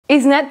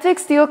Is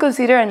Netflix still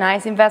considered a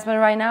nice investment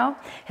right now?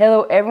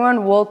 Hello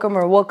everyone,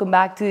 welcome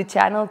back to the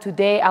channel.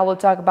 Today I will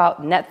talk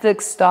about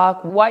Netflix stock,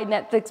 why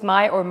Netflix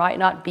might or might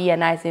not be a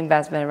nice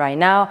investment right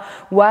now,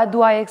 what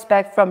do I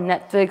expect from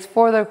Netflix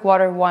for their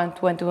Q1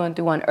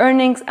 2021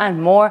 earnings,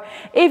 and more.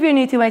 If you're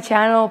new to my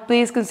channel,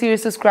 please consider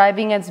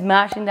subscribing and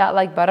smashing that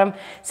like button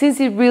since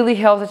it really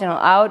helps the channel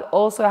out.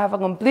 Also, I have a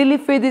completely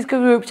free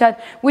Discord group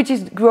chat which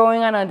is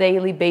growing on a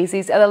daily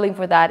basis, and the link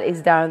for that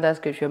is down in the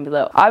description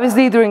below.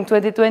 Obviously, during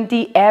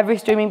 2020, every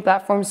streaming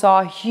platform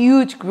saw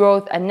huge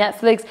growth, and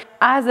Netflix,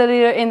 as the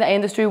leader in the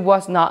industry,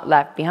 was not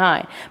left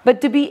behind.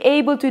 But to be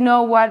able to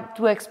know what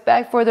to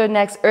expect for their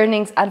next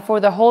earnings and for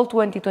the whole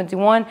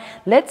 2021,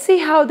 let's see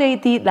how they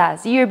did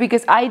last year,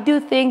 because I do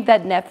think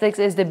that Netflix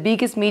is the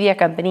biggest media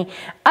company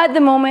at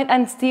the moment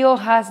and still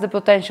has the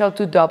potential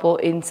to double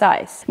in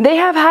size. They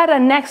have had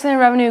an excellent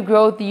revenue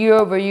growth year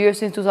over year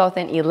since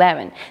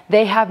 2011.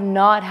 They have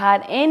not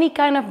had any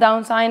kind of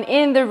downside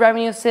in their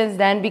revenue since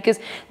then, because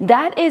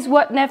that is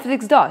what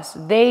Netflix does.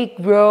 They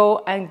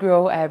grow and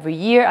grow every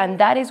year, and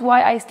that is why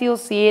I still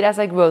see it as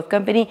a growth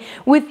company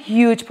with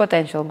huge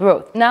potential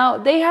growth. Now,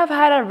 they have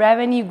had a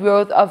revenue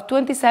growth of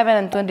 27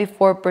 and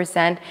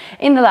 24%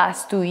 in the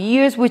last 2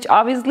 years, which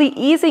obviously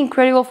is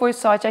incredible for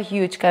such a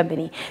huge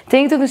company.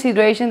 Take into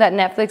consideration that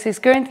Netflix is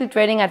currently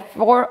trading at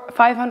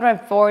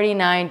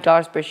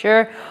 $549 per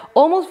share,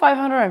 almost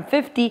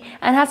 $550,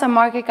 and has a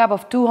market cap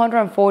of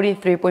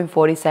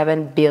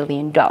 $243.47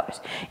 billion.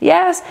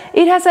 Yes,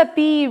 it has a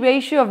PE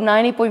ratio of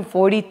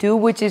 90.42,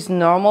 which is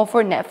normal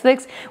for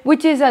Netflix,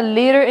 which is a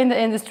leader in the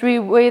industry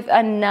with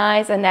a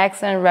nice and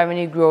excellent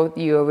revenue growth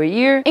year over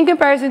year in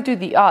comparison to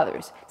the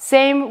others.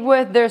 Same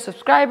with their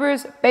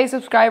subscribers. Paid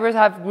subscribers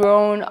have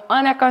grown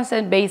on a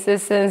constant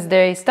basis since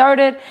they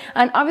started,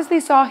 and obviously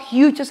saw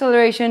huge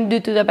acceleration due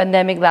to the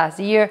pandemic last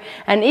year.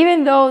 And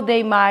even though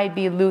they might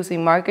be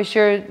losing market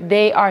share,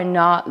 they are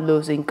not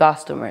losing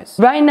customers.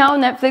 Right now,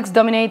 Netflix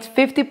dominates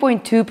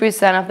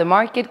 50.2% of the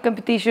market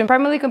competition,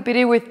 primarily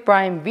competing with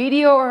Prime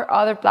Video or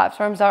other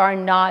platforms that are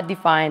not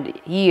defined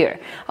here.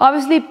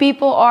 Obviously,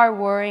 people are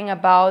worrying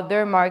about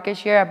their market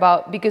share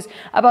because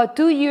about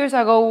 2 years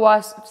ago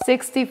was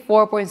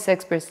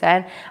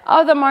 64.6%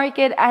 of the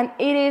market, and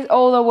it is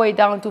all the way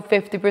down to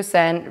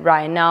 50%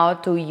 right now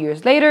 2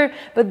 years later.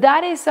 But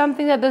that is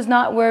something that does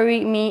not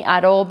worry me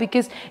at all,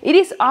 because it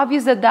is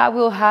obvious that that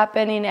will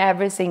happen in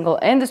every single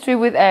industry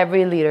with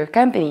every leader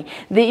company.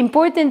 The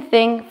important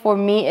thing for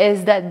me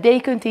is that they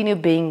continue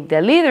being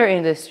the leader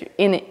in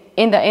the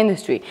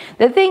industry.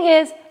 The thing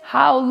is,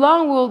 how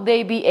long will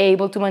they be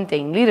able to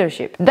maintain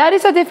leadership? That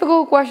is a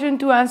difficult question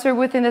to answer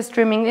within the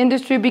streaming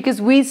industry, because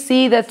we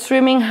see that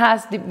streaming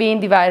has been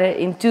divided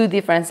in two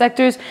different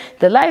sectors: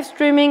 the live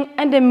streaming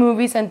and the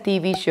movies and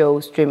TV show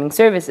streaming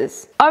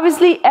services.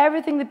 Obviously,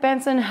 everything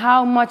depends on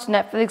how much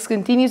Netflix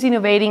continues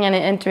innovating and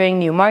entering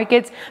new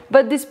markets,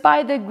 but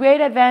despite the great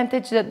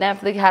advantage that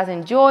Netflix has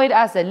enjoyed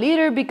as a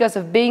leader because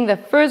of being the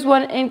first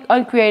one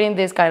on creating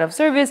this kind of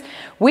service,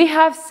 we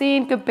have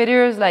seen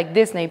competitors like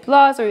Disney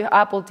Plus or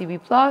Apple TV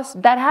Plus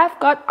that have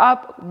got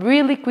up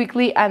really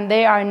quickly, and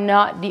they are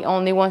not the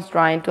only ones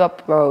trying to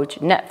approach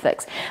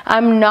Netflix.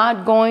 I'm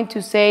not going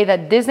to say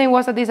that Disney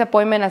was a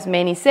disappointment, as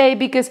many say,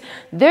 because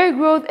their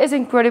growth is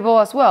incredible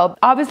as well.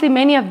 Obviously,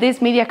 many of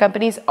these media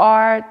companies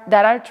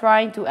that are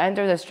trying to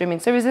enter the streaming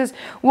services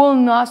will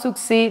not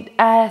succeed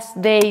as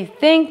they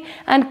think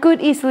and could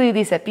easily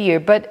disappear,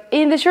 but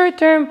in the short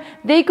term,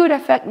 they could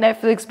affect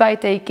Netflix by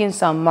taking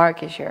some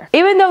market share.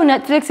 Even though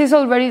Netflix is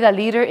already the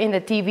leader in the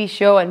TV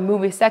show and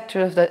movie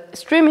sector of the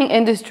streaming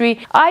industry,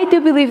 I do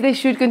believe they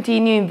should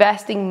continue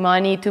investing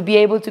money to be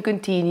able to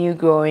continue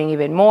growing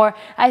even more.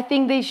 I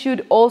think they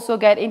should also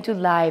get into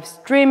live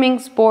streaming,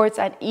 sports,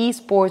 and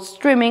esports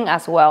streaming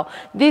as well.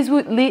 This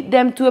would lead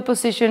them to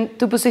position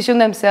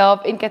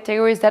themselves in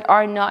categories that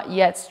are not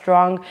yet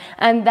strong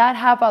and that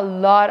have a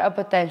lot of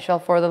potential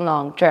for the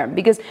long term,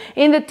 because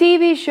in the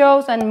TV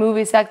shows and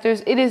movie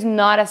sectors, it is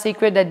not a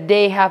secret that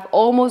they have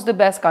almost the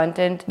best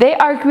content. They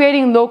are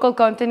creating local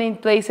content in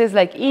places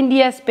like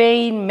India,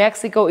 Spain,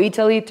 Mexico,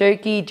 Italy,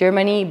 Turkey,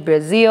 Germany,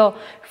 Brazil,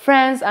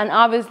 France, and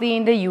obviously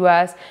in the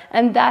US,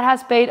 and that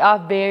has paid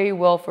off very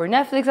well for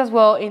Netflix as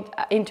well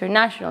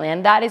internationally,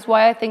 and that is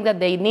why I think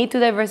that they need to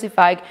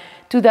diversify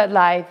to that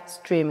live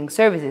streaming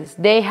services.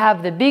 They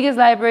have the biggest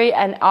library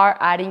and are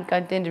adding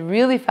content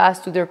really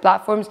fast to their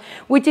platforms,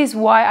 which is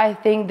why I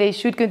think they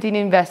should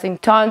continue investing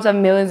tons of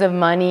millions of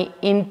money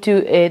into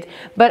it.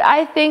 But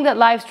I think that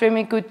live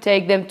streaming could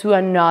take them to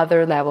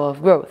another level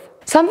of growth.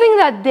 Something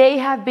that they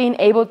have been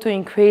able to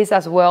increase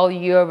as well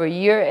year over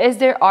year is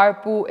their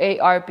ARPU,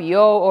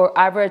 ARPO, or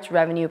average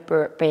revenue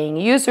per paying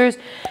users.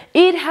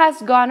 It has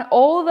gone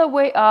all the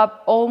way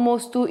up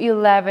almost to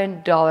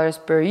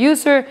 $11 per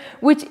user,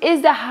 which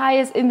is the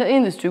highest in the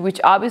industry,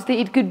 which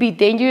obviously it could be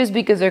dangerous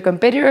because their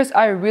competitors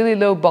are really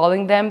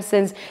lowballing them,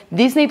 since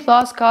Disney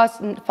Plus costs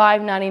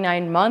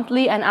 $5.99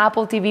 monthly and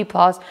Apple TV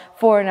Plus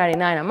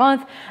 $4.99 a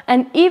month.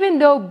 And even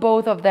though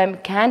both of them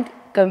can't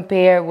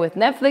compare with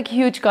Netflix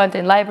huge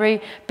content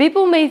library,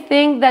 people may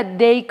think that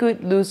they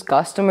could lose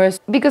customers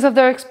because of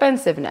their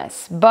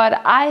expensiveness.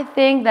 But I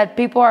think that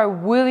people are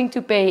willing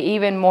to pay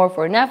even more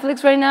for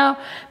Netflix right now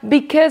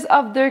because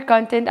of their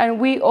content, and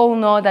we all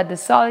know that the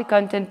solid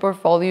content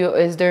portfolio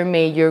is their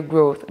major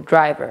growth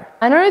driver.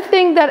 Another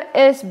thing that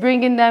is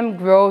bringing them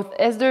growth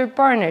is their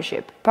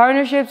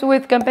partnerships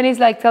with companies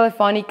like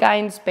Telefonica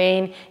in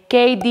Spain,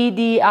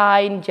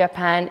 KDDI in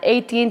Japan,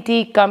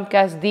 AT&T,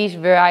 Comcast, Dish,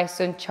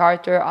 Verizon,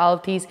 Charter,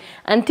 Altice,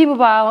 and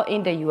T-Mobile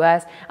in the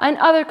US and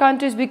other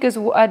countries, because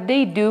what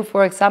they do,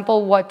 for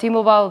example, what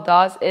T-Mobile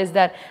does is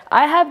that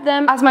I have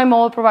them as my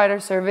mobile provider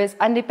service,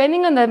 and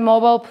depending on the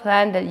mobile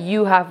plan that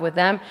you have with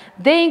them,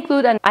 they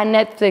include a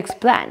Netflix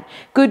plan.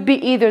 Could be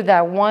either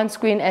that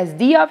one-screen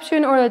SD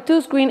option or the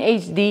two-screen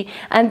HD,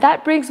 and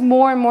that brings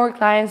more and more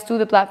clients to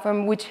the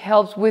platform, which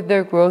helps with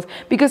their growth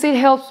because it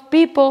helps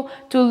people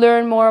to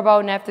learn more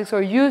about Netflix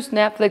or use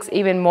Netflix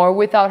even more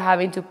without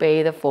having to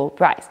pay the full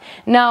price.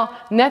 Now,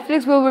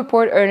 Netflix will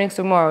report earnings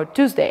tomorrow,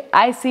 Tuesday.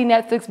 I see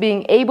Netflix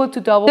being able to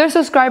double their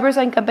subscribers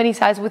and company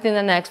size within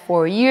the next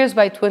 4 years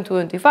by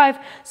 2025,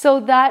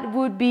 so that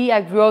would be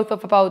a growth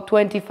of about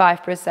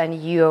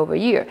 25% year over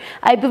year.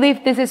 I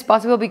believe this is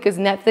possible because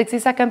Netflix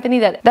is a company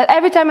that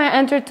every time I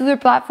enter to their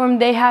platform,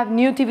 they have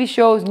new TV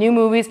shows, new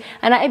movies,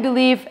 and I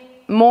believe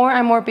more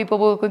and more people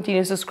will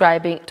continue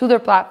subscribing to their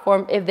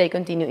platform if they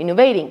continue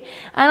innovating.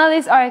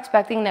 Analysts are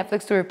expecting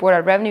Netflix to report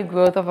a revenue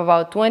growth of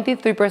about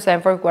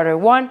 23% for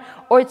Q1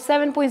 or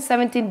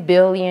 $7.17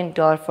 billion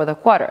for the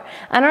quarter,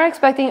 and are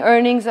expecting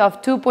earnings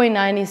of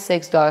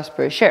 $2.96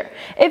 per share.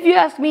 If you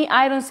ask me,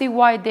 I don't see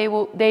why they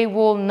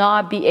will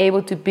not be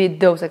able to beat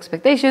those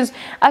expectations,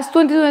 as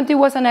 2020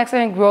 was an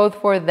excellent growth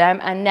for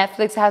them, and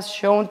Netflix has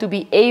shown to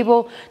be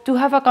able to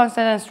have a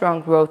constant and strong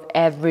growth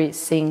every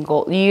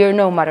single year,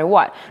 no matter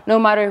what. No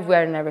matter if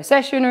we're in a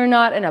recession or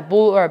not, in a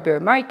bull or a bear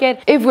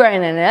market, if we're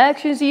in an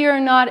elections year or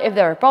not, if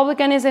the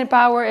Republican is in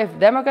power, if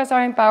Democrats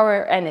are in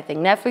power, or anything.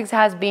 Netflix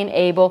has been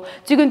able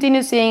to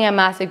continue seeing a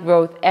massive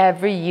growth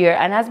every year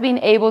and has been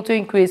able to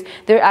increase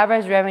their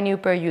average revenue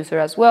per user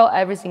as well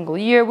every single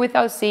year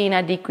without seeing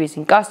a decrease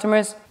in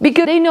customers,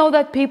 because they know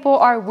that people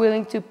are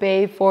willing to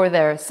pay for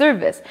their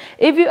service.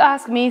 If you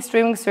ask me,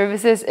 streaming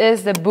services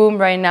is the boom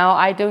right now.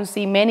 I don't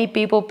see many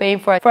people paying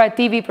for a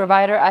TV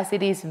provider, as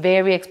it is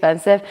very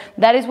expensive.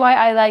 That is why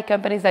I like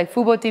companies like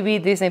Fubo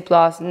TV, Disney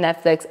Plus,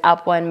 Netflix,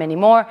 Apple, and many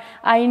more.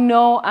 I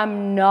know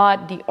I'm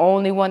not the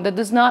only one that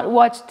does not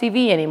watch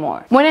TV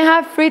anymore. When I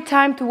have free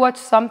time to watch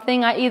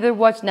something, I either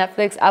watch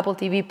Netflix, Apple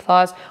TV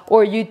Plus,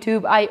 or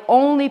YouTube. I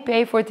only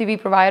pay for TV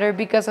provider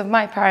because of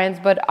my parents,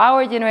 but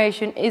our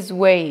generation is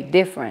way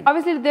different.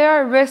 Obviously, there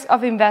are risks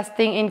of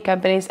investing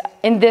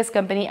in this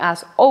company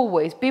as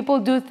always. People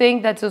do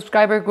think that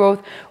subscriber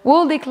growth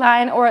will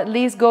decline or at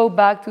least go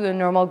back to the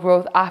normal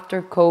growth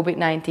after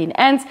COVID-19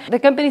 ends. The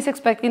company is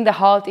expecting the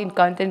halt in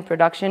content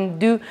production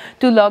due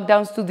to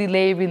lockdowns to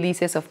delay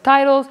releases of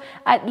titles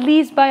at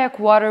least by a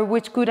quarter,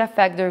 which could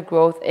affect their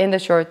growth in the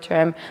short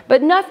term,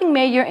 but nothing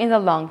major in the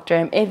long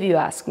term, if you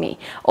ask me.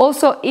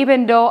 Also,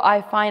 even though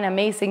I find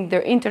amazing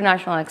their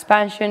international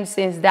expansion,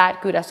 since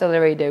that could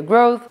accelerate their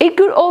growth, it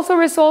could also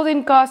result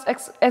in cost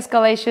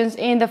escalations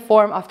in the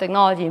form of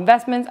technology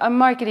investments and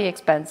marketing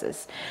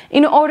expenses.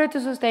 In order to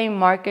sustain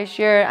market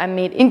share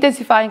amid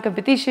intensifying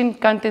competition,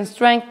 content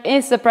strength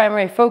is the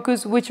primary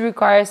focus, which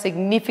requires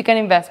significant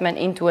investment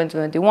in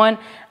 2021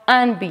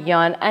 and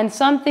beyond. And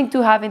something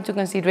to have into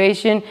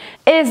consideration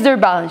is their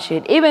balance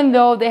sheet. Even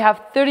though they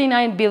have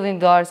 $39 billion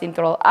in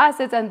total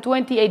assets and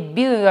 $28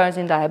 billion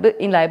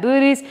in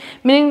liabilities,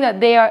 meaning that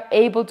they are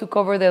able to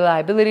cover their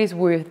liabilities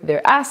with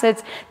their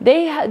assets,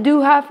 they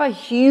do have a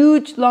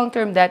huge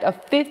long-term debt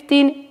of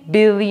 $15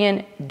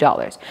 billion.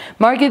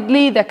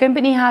 Markedly, the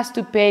company has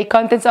to pay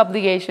contents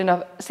obligation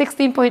of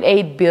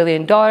 $16.8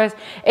 billion,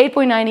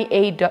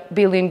 $8.98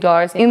 billion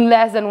in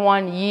less than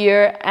 1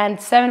 year, and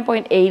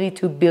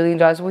 $7.82 billion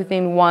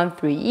within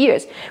 1-3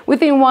 years.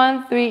 Within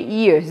 1-3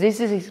 years, this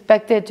is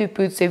expected to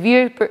put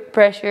severe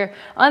pressure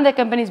on the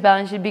company's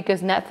balance sheet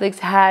because Netflix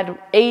had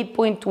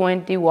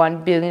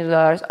 $8.21 billion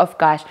of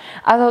cash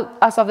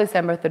as of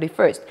December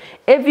 31st.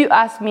 If you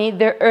ask me,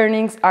 their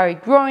earnings are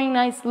growing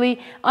nicely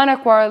on a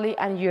quarterly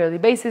and yearly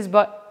basis,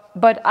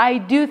 but I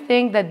do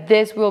think that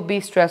this will be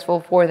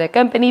stressful for the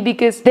company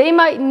because they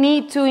might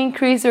need to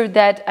increase their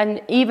debt,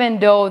 and even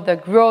though the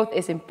growth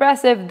is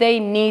impressive, they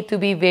need to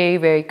be very,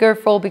 very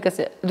careful because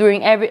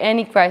during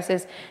any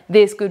crisis,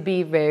 this could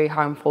be very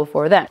harmful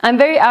for them. I'm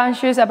very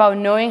anxious about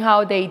knowing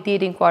how they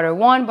did in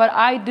Q1, but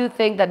I do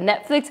think that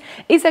Netflix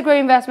is a great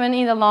investment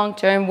in the long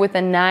term with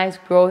a nice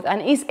growth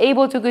and is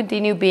able to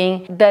continue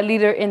being the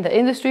leader in the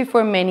industry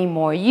for many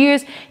more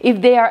years if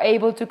they are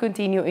able to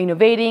continue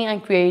innovating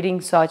and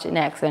creating such an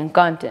excellent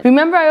content.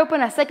 Remember, I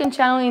opened a second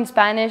channel in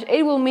Spanish.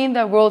 It will mean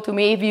the world to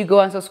me if you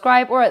go and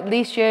subscribe or at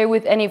least share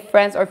with any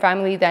friends or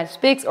family that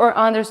speaks or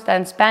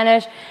understands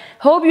Spanish.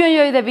 Hope you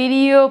enjoyed the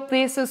video.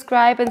 Please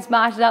subscribe and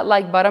smash that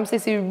like button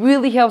since it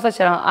really helps the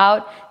channel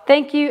out.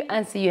 Thank you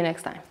and see you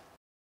next time.